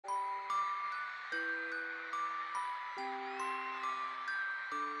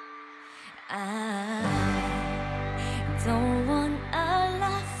I don't want a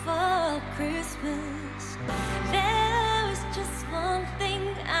lot for Christmas. There is just one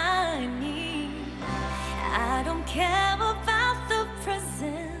thing I need. I don't care about the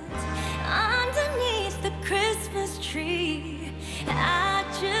presents underneath the Christmas tree. I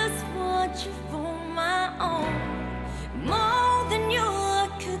just want you for my own, more than you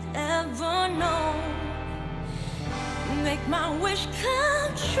could ever know. Make my wish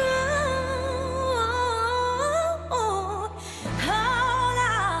come true. All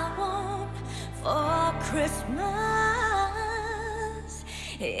I want for Christmas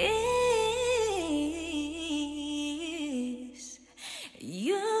is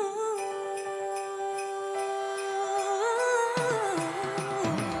you.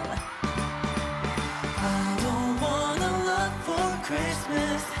 I don't want a lot for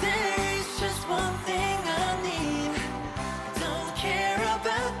Christmas. There's just one thing I need. Don't care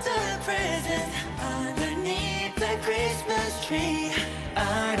about the presents underneath the Christmas tree.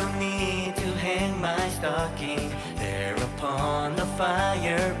 I don't need to hang my stocking there upon the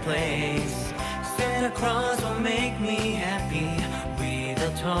fireplace. Santa Claus will make me happy with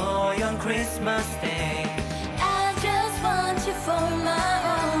a toy on Christmas Day. I just want you for my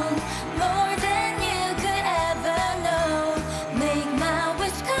own, more than you could ever know. Make my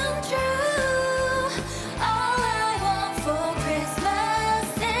wish come true. All I want for Christmas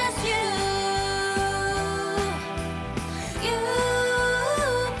is you. You,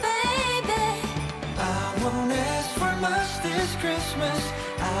 baby. I won't ask for much this Christmas.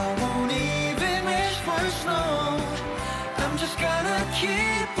 I won't even wish for snow. I'm just gonna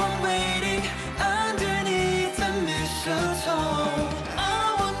keep on waiting underneath the mistletoe. I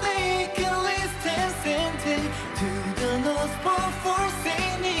will make a list and send it to the North Pole for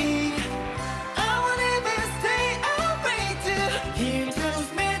Saint Nick. I won't even stay awake to hear those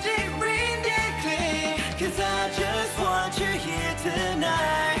magic reindeer click. 'Cause I just want you here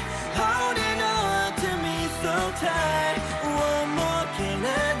tonight, holding on to me so tight. What more can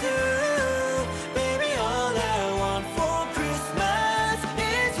I do? Baby, all I want for Christmas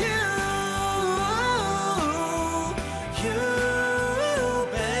is you. You,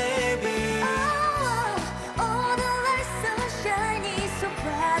 baby. Oh, all the lights so shiny, so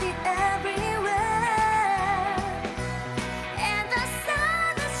bright everywhere. And the sun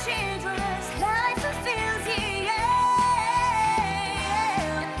that shivers, light fulfills you, yeah.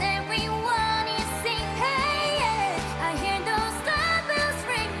 And everyone is singing, hey, yeah. I hear those sleigh bells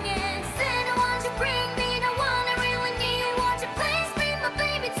ringing. Santa, won't you bring me the one I really need? Won't you please bring my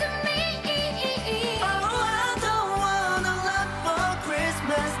baby to me? Oh, I don't want a lot for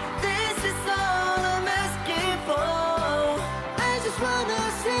Christmas. This is all I'm asking for. I just wanna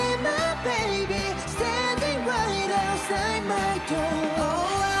see my baby standing right outside my door.